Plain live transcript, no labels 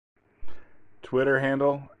Twitter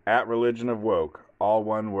handle, @religionofwoke, all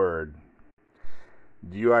one word.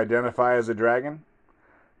 Do you identify as a dragon?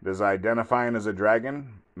 Does identifying as a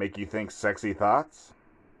dragon make you think sexy thoughts?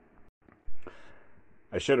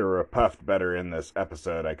 I should have repuffed better in this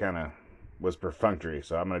episode. I kind of was perfunctory,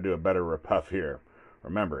 so I'm going to do a better repuff here.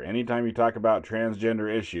 Remember, anytime you talk about transgender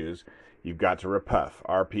issues, you've got to repuff,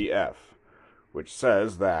 RPF, which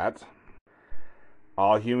says that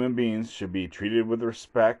all human beings should be treated with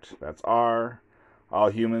respect, that's R. All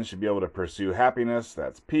humans should be able to pursue happiness,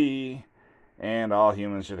 that's P. And all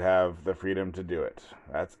humans should have the freedom to do it,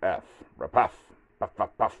 that's F. Repuff, puff,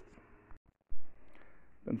 puff, puff.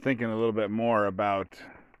 Been thinking a little bit more about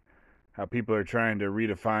how people are trying to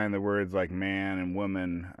redefine the words like man and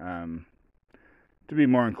woman to be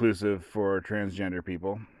more inclusive for transgender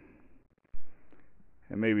people.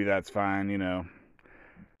 And maybe that's fine, you know.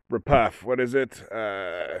 Repuff, what is it?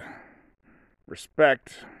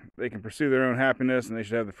 Respect. They can pursue their own happiness and they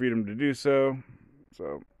should have the freedom to do so.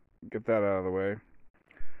 So, get that out of the way.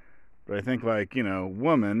 But I think, like, you know,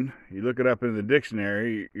 woman, you look it up in the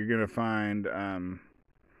dictionary, you're going to find,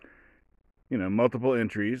 you know, multiple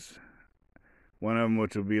entries. One of them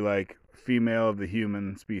which will be like female of the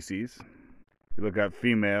human species. If you look up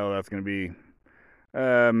female, that's going to be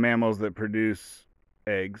mammals that produce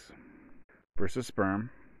eggs versus sperm.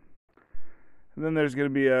 And then there's going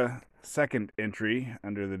to be a second entry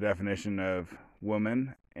under the definition of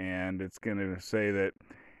woman, and it's going to say that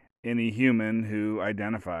any human who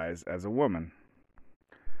identifies as a woman,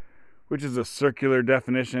 which is a circular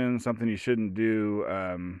definition, something you shouldn't do.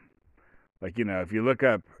 Like, you know, if you look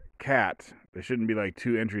up cat, there shouldn't be like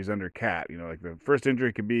two entries under cat. You know, like the first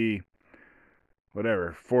entry could be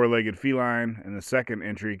whatever, four-legged feline, and the second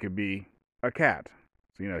entry could be a cat.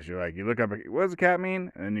 So, you know, so you're like, you look up, what does a cat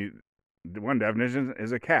mean? And one definition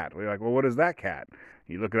is a cat. We're like, well, what is that cat?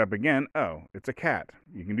 You look it up again, oh, it's a cat.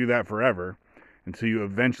 You can do that forever until you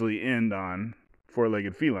eventually end on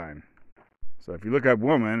four-legged feline. So if you look up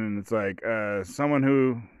woman and it's like a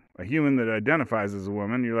human that identifies as a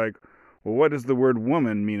woman, you're like, well, what does the word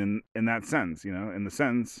woman mean in that sentence? You know, in the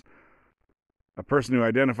sentence, a person who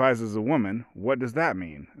identifies as a woman, what does that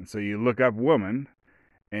mean? And so you look up woman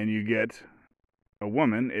and you get a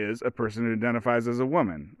woman is a person who identifies as a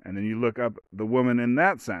woman. And then you look up the woman in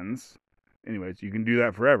that sentence. Anyways, you can do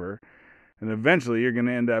that forever. And eventually you're going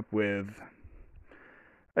to end up with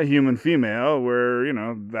a human female where, you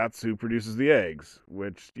know, that's who produces the eggs.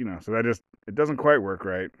 Which, you know, so it doesn't quite work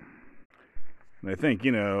right. And I think,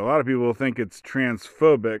 you know, a lot of people think it's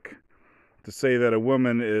transphobic to say that a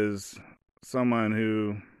woman is someone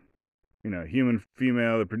who, you know, human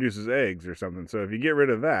female that produces eggs or something. So if you get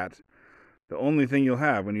rid of that, the only thing you'll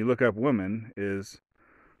have when you look up woman is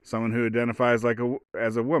someone who identifies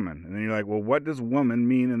as a woman. And then you're like, well, what does woman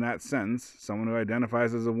mean in that sentence? Someone who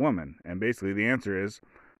identifies as a woman. And basically the answer is,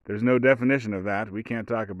 there's no definition of that. We can't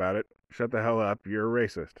talk about it. Shut the hell up. You're a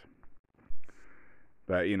racist.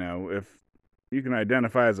 But, you know, if you can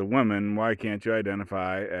identify as a woman, why can't you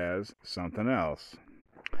identify as something else?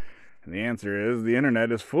 And the answer is, the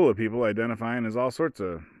internet is full of people identifying as all sorts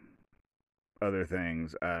of other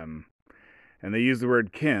things. And they use the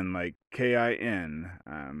word kin, like K-I-N.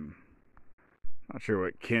 Not sure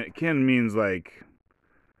what kin means, like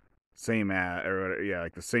same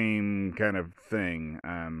like the same kind of thing.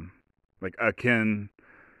 Like akin,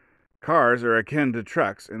 cars are akin to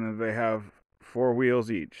trucks, and they have 4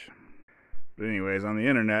 wheels each. But anyways, on the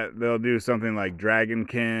internet, they'll do something like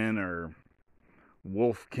dragonkin or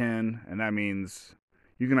wolfkin, and that means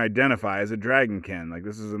you can identify as a dragonkin. Like,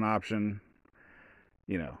 this is an option,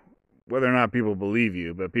 you know, whether or not people believe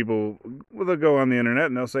you, but people, well, they'll go on the internet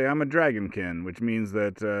and they'll say, I'm a dragonkin, which means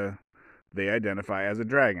that they identify as a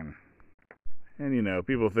dragon. And, you know,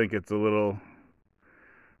 people think it's a little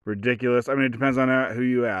ridiculous. I mean, it depends on who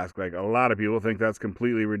you ask. Like, a lot of people think that's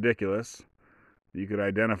completely ridiculous. You could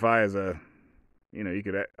identify as you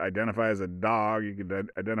could identify as a dog, you could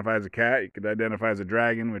identify as a cat, you could identify as a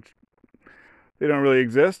dragon, which they don't really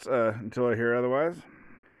exist until I hear otherwise.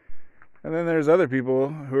 And then there's other people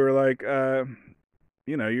who are like,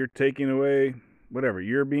 you know, you're taking away whatever.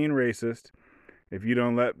 You're being racist if you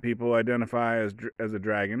don't let people identify as a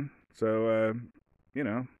dragon. So, you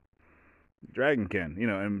know, dragonkin, you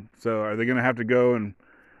know. And so are they going to have to go and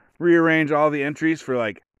rearrange all the entries for,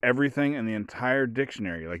 like, everything in the entire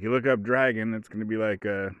dictionary? Like, you look up dragon, it's going to be like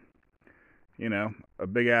a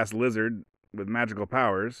big-ass lizard with magical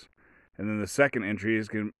powers. And then the second entry is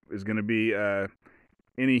going to be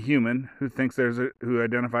any human who who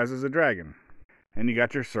identifies as a dragon. And you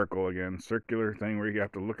got your circle again, circular thing where you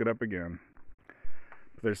have to look it up again.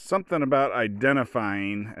 There's something about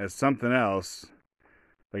identifying as something else,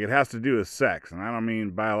 like it has to do with sex, and I don't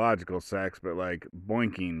mean biological sex, but like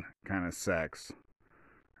boinking kind of sex,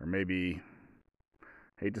 or maybe,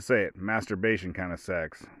 hate to say it, masturbation kind of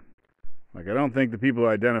sex. Like, I don't think the people who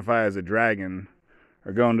identify as a dragon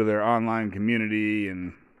are going to their online community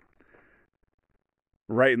and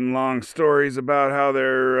writing long stories about how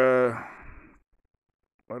they're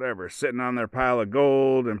sitting on their pile of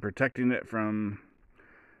gold and protecting it from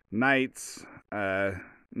knights.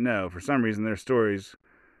 No, for some reason their stories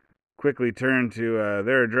quickly turn to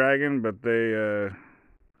they're a dragon, but they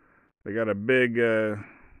got a big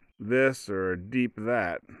this or a deep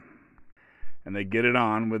that, and they get it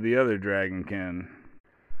on with the other dragonkin.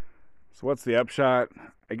 So what's the upshot?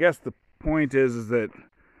 I guess the point is that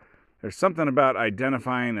there's something about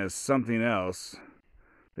identifying as something else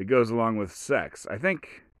that goes along with sex. I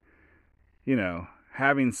think,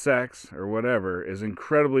 having sex or whatever is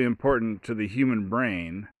incredibly important to the human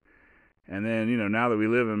brain. And then, now that we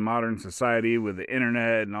live in modern society with the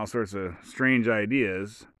internet and all sorts of strange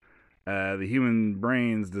ideas, the human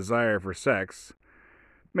brain's desire for sex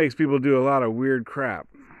makes people do a lot of weird crap.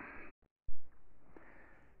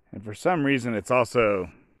 And for some reason, it's also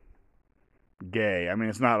gay. I mean,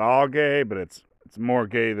 it's not all gay, but it's more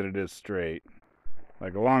gay than it is straight.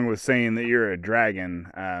 Like, along with saying that you're a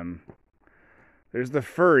dragon, there's the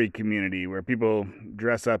furry community where people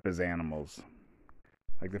dress up as animals.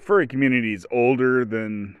 Like, the furry community is older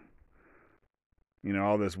than,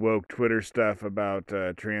 all this woke Twitter stuff about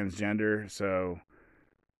transgender. So,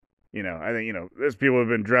 I think, there's people who have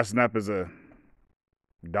been dressing up as a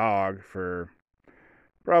dog for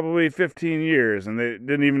probably 15 years, and it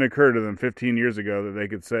didn't even occur to them 15 years ago that they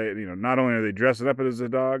could say, not only are they dressing up as a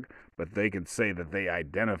dog, but they could say that they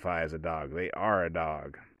identify as a dog. They are a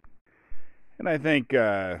dog. And I think,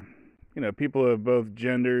 people of both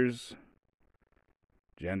genders,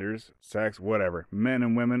 sex, whatever, men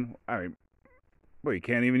and women, you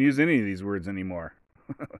can't even use any of these words anymore.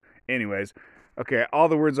 Anyways, okay, all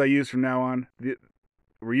the words I use from now on,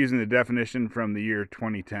 we're using the definition from the year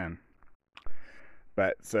 2010.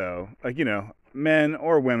 But so, men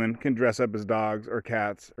or women can dress up as dogs or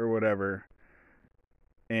cats or whatever.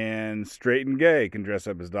 And straight and gay can dress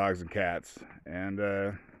up as dogs and cats. And,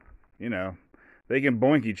 they can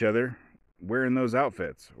boink each other wearing those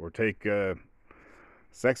outfits or take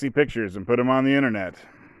sexy pictures and put them on the internet.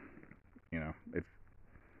 If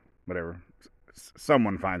whatever,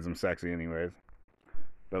 someone finds them sexy anyways.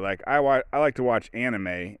 But I like to watch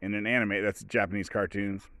anime, and in anime, that's Japanese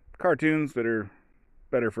cartoons that are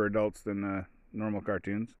better for adults than normal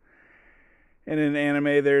cartoons. And in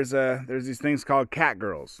anime, there's these things called cat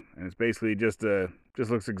girls, and it's basically just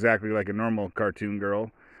looks exactly like a normal cartoon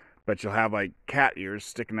girl, but she'll have like cat ears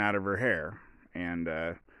sticking out of her hair, and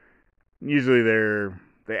usually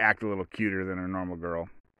they act a little cuter than a normal girl.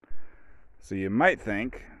 So you might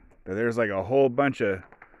think that there's like a whole bunch of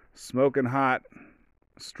smoking hot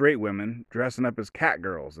straight women dressing up as cat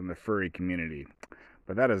girls in the furry community,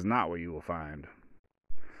 but that is not what you will find.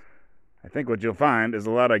 I think what you'll find is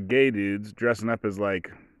a lot of gay dudes dressing up as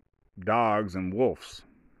like dogs and wolves.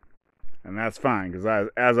 And that's fine, because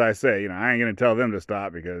as I say, I ain't going to tell them to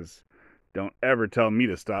stop, because don't ever tell me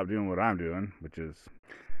to stop doing what I'm doing, which is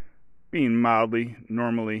being mildly,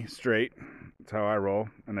 normally straight. That's how I roll,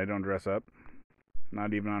 and I don't dress up.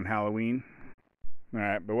 Not even on Halloween.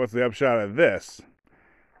 Alright, but what's the upshot of this?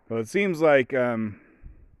 Well, it seems like, I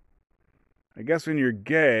guess when you're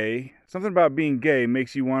gay, something about being gay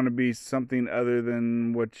makes you want to be something other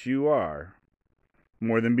than what you are.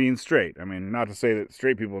 More than being straight. I mean, not to say that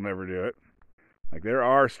straight people never do it. Like, there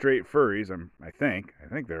are straight furries, I think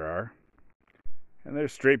there are. And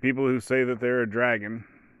there's straight people who say that they're a dragon.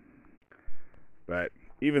 But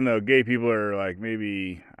even though gay people are like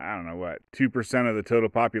maybe, 2% of the total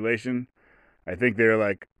population, I think they're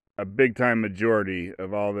like a big time majority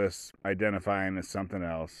of all this identifying as something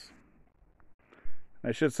else.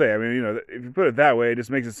 I should say, if you put it that way, it just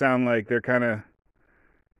makes it sound like they're kind of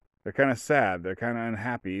sad. They're kind of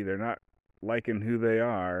unhappy. They're not liking who they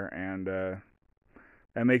are, and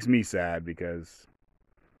that makes me sad because,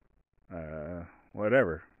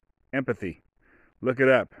 whatever. Empathy. Look it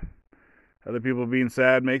up. Other people being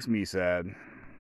sad makes me sad.